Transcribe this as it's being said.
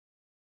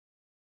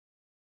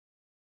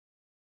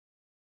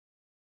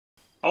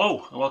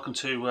Hello and welcome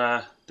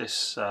to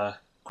this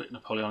quick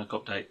Napoleonic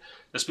update.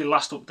 This will be the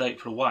last update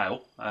for a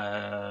while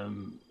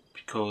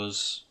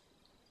because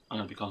I'm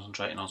going to be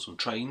concentrating on some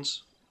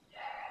trains.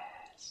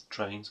 Yes,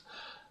 trains.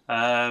 But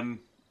I'm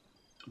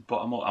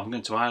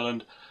going to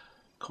Ireland,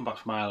 come back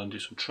from Ireland, do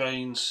some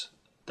trains.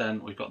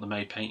 Then we've got the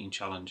May painting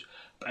challenge.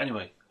 But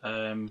anyway,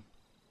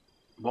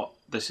 what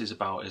this is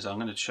about is I'm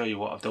going to show you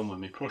what I've done with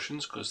my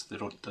Prussians because the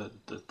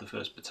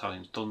 1st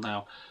Battalion's done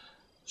now.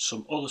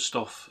 Some other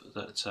stuff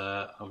that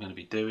I'm going to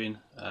be doing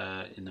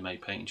in the May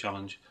painting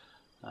challenge,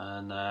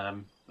 and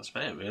that's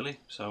about it really.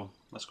 So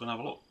let's go and have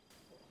a look.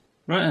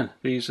 Right then,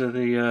 these are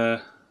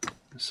the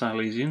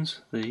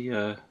Silesians,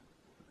 the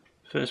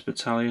 1st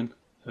Battalion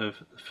of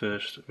the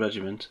 1st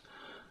Regiment,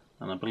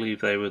 and I believe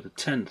they were the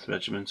 10th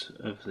Regiment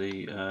of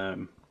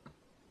the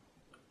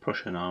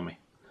Prussian Army.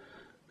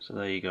 So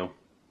there you go.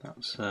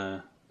 That's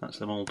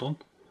them all done.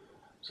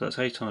 So that's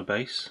 8 on a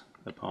base,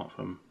 apart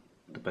from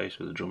the base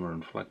with the drummer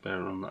and flag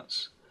bearer on.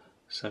 That's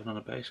 7 on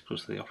a base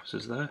because the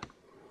officers there.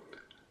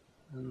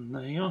 And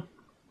there you are.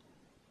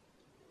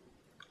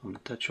 I'm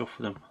dead chuffed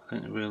with them. I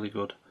think they're really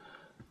good.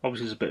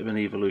 Obviously it's a bit of an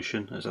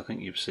evolution, as I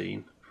think you've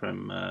seen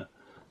from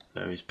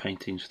various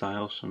painting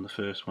styles, from the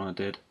first one I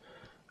did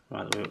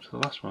right the way up to the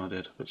last one I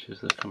did, which is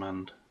the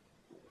command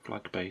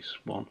flag base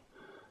one.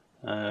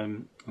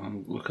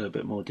 I'll look at a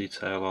bit more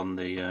detail on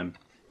the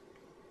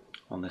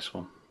on this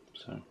one,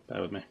 so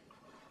bear with me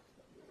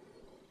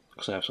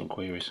because I have some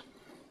queries.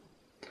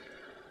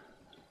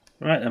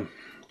 Right then,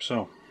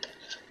 so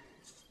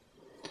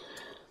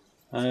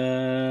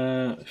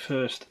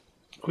first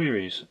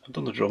queries. I've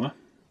done the drummer.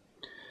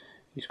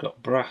 He's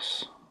got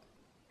brass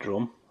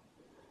drum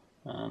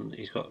and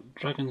he's got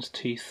dragon's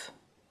teeth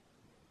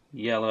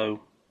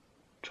yellow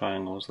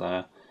triangles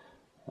there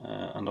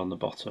and on the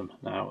bottom.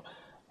 Now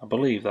I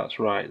believe that's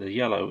right, the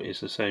yellow is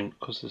the same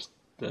because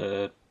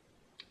the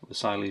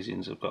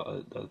Silesians have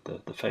got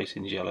the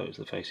facing yellow is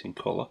the facing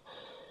colour.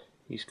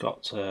 He's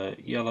got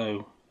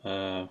yellow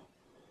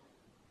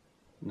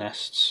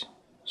nests,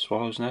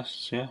 swallows'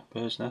 nests, yeah,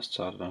 birds' nests,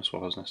 I don't know,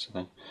 swallows' nests I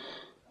think,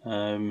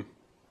 on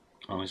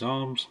his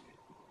arms.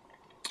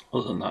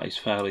 Other than that, he's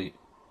fairly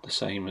the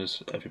same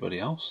as everybody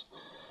else.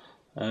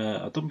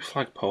 I've done my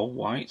flagpole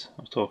white.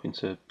 I was talking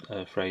to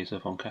Fraser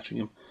von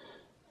Ketteringham,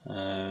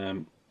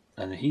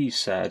 and he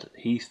said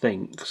he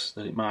thinks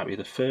that it might be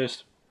the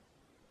 1st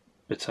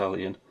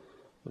Battalion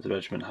of the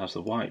regiment has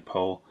the white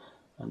pole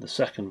and the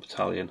 2nd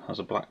Battalion has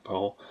a black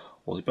pole,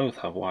 or they both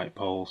have white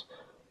poles,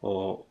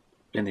 or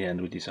in the end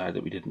we decided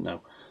that we didn't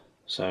know.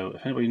 So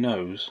if anybody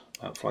knows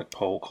about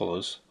flagpole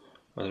colours,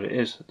 whether it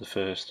is the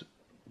 1st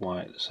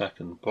white, the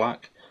 2nd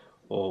black,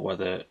 or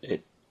whether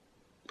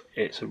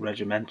it's a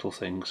regimental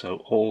thing, so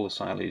all the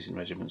Silesian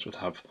regiments would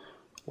have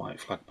white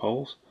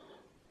flagpoles,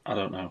 I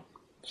don't know.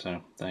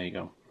 So there you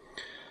go.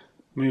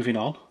 Moving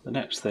on, the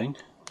next thing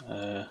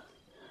is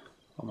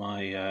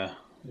my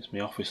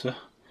officer,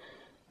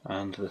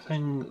 and the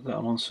thing that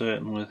I'm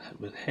uncertain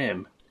with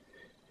him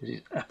is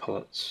his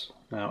epaulets.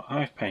 Now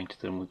I've painted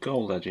them with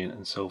gold edging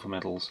and silver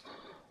medals,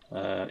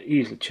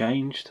 easily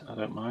changed. I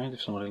don't mind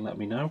if somebody let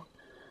me know.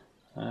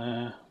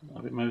 I'd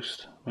be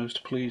most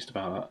pleased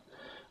about that.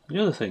 And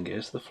the other thing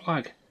is the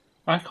flag.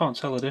 I can't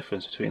tell the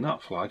difference between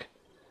that flag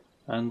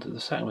and the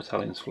 2nd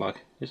Battalion's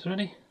flag. Is there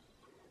any?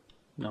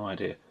 No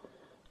idea.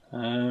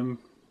 But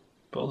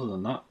other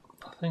than that,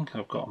 I think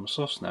I've got them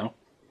sus now.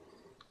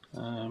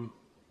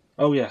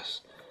 Oh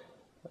yes,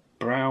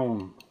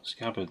 brown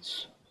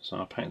scabbards. So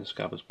I painted the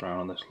scabbards brown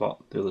on this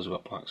lot. The others have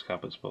got black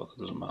scabbards, but it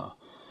doesn't matter.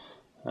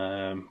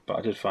 But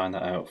I did find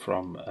that out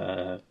from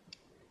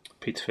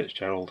Peter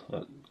Fitzgerald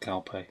at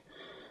Calpe.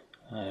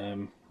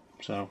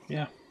 So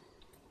yeah,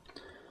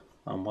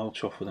 I'm well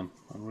chuffed with them.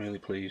 I'm really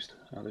pleased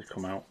how they've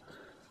come out,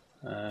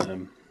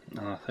 and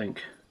I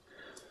think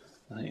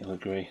you'll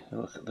agree.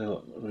 They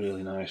look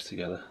really nice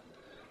together.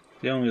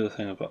 The only other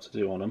thing I've got to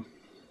do on them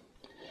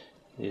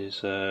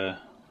is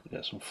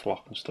get some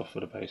flock and stuff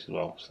for the base as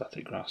well,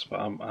 static grass. But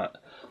I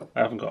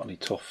haven't got any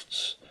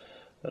tufts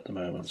at the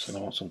moment, so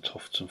I want some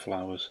tufts and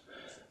flowers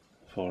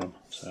for them.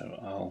 So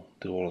I'll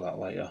do all of that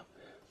later.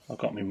 I've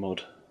got my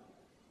mud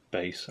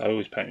base. I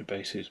always paint my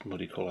bases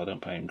muddy colour. I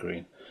don't paint them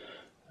green,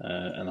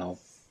 and I'll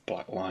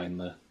black line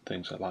the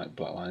things I like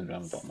black lined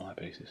around the bottom of my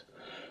bases.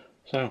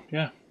 So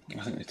yeah,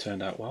 I think they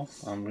turned out well.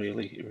 I'm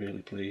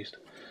really pleased.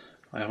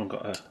 I haven't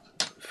got a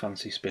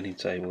fancy spinning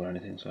table or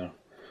anything, so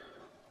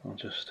I'll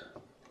just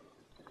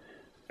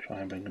try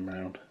and bring them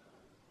round.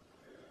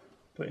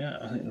 But yeah,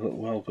 I think they look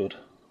well good.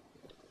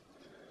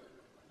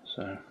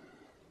 So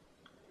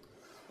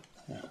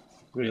yeah,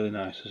 really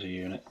nice as a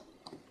unit.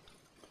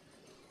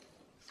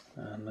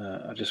 And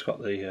I've just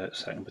got the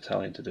 2nd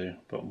Battalion to do,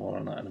 but more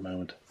on that in a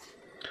moment.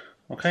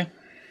 Okay.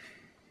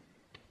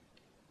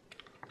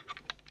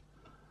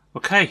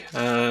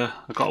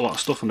 I've got a lot of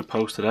stuff in the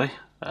post today.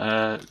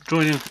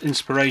 Drawing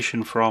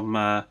inspiration from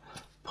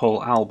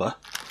Paul Alba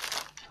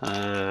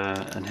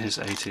and his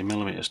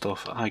 18mm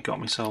stuff, I got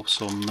myself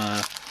some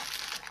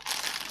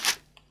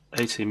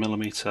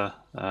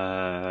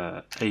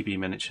 18mm AB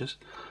miniatures.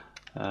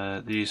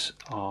 These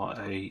are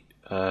a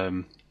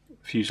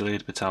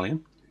Fusilier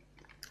battalion,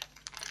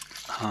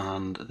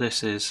 and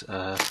this is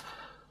a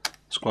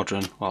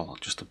squadron, well,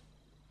 just a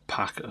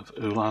pack of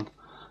Ulan,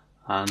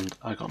 and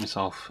I got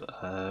myself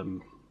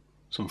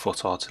some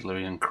foot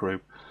artillery and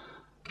crew.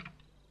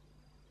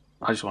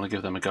 I just want to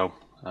give them a go,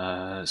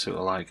 see what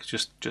they're like,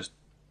 just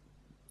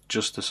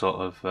to sort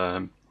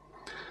of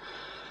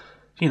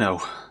you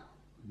know,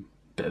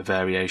 bit of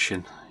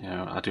variation. You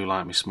know, I do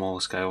like my smaller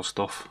scale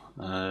stuff.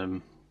 I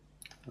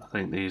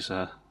think these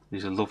are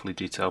lovely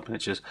detailed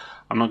miniatures.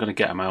 I'm not going to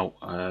get them out.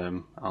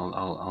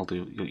 I'll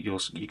do. You're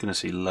going to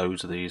see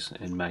loads of these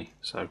in May.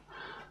 So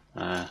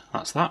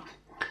that's that.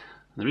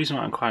 And the reason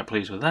why I'm quite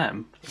pleased with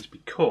them is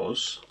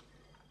because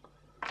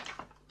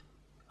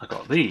I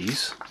got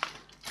these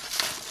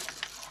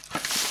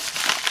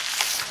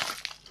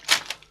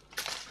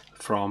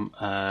from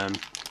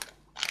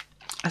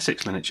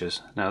Essex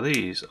Miniatures. Now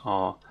these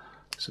are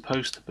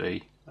supposed to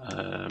be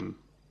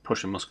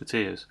Prussian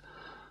Musketeers,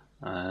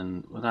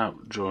 and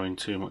without drawing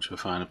too much of a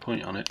finer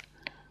point on it,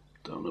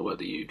 don't know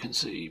whether you can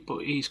see, but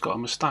he's got a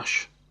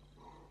moustache,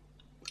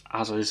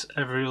 as is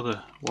every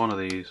other one of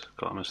these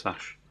got a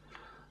moustache,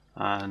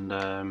 and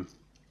I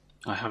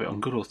have it on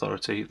good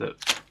authority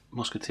that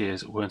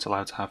Musketeers weren't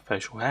allowed to have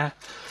facial hair,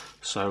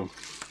 so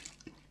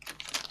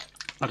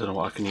I don't know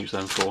what I can use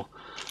them for.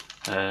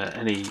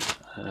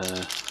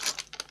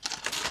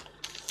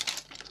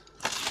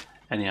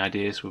 Any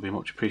ideas would be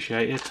much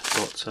appreciated,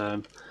 but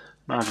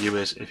my view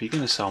is, if you're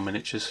going to sell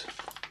miniatures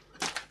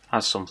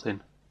as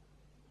something,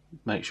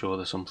 make sure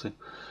there's something.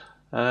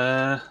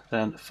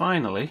 Then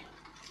finally,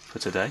 for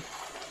today,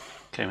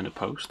 came in a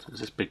post, is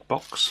this big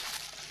box.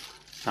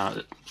 Now,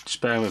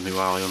 just bear with me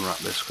while I unwrap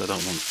this, because I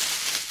don't want,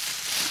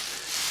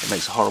 it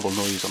makes a horrible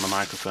noise on the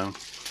microphone.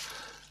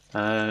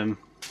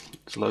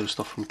 There's a load of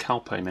stuff from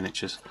Calpe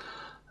Miniatures.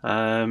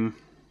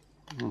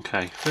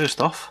 Okay, first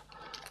off,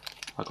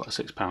 I got a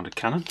 6-pounder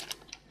cannon,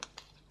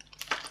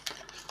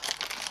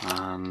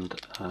 and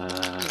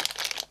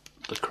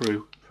the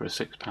crew for a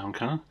 6-pound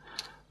cannon.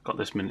 Got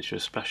this miniature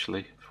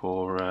especially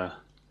for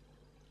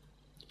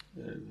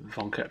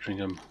von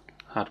Ketteringham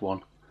had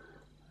one,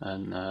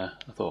 and I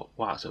thought,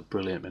 wow, it's a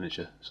brilliant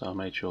miniature, so I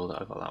made sure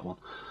that I got that one.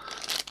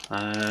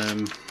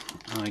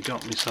 I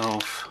got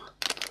myself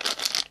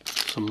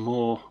some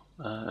more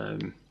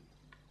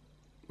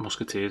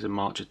Musketeers in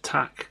March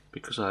Attack,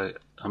 because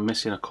I'm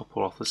missing a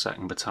couple off the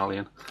 2nd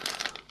Battalion.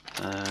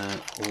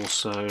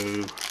 Also,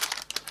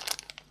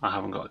 I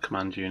haven't got a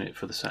command unit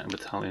for the 2nd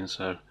Battalion,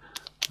 so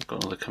I've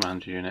got another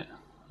command unit,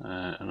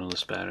 another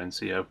spare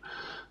NCO.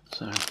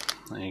 So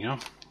there you go.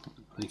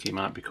 I think he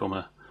might become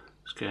a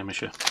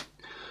skirmisher.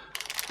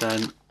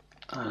 Then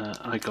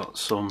I got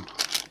some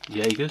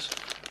Jaegers,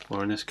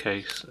 or in this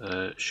case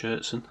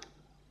Scherzen,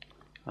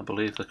 I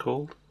believe they're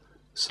called.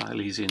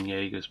 Silesian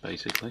Jaegers,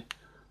 basically.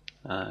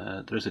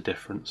 There is a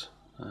difference,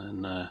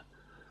 and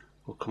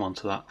we'll come on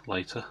to that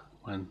later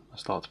when I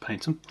start to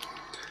paint them.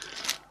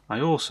 I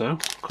also,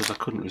 because I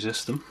couldn't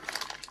resist them,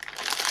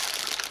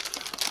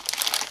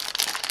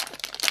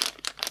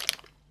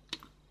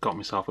 got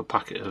myself a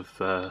packet of,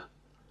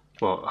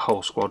 well, a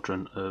whole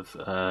squadron of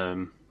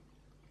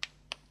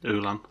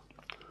Ulan,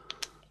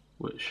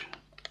 which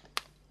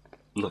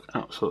look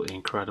absolutely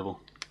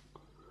incredible.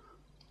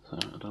 So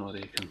I don't know whether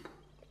you can.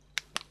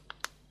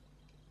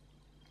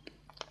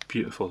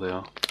 Beautiful they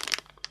are.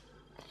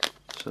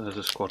 So there's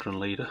a squadron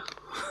leader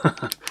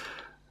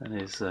and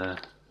his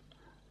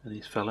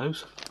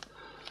fellows.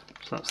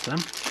 So that's them.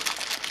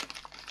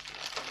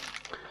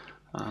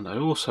 And I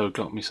also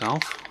got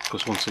myself,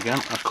 because once again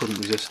I couldn't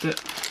resist it,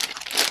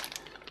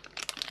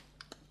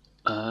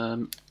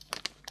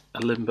 a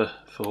limber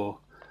for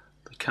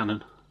the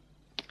cannon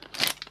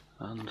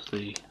and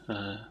the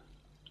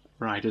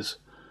riders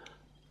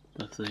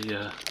of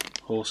the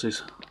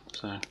horses.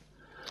 So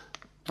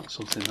that's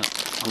something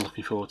that I'm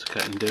looking forward to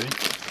getting doing.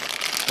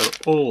 So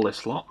all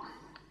this lot,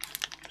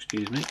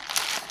 excuse me,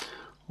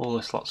 all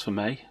this lot's for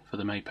May, for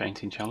the May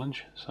painting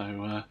challenge. So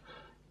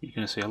you're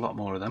going to see a lot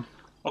more of them.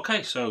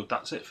 Okay, so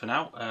that's it for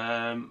now.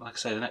 Like I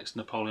say, the next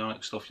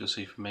Napoleonic stuff you'll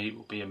see from me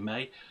will be in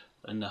May,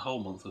 and the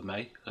whole month of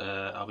May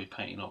I'll be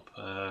painting up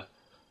the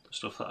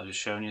stuff that I've just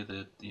shown you,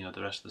 the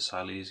rest of the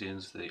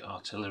Silesians, the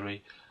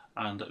artillery,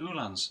 and the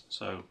Ulans.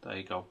 So there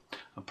you go,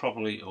 and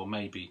probably, or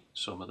maybe,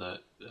 some of the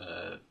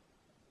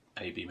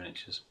AB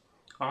miniatures.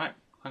 Alright,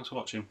 thanks for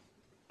watching.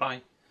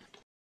 Bye.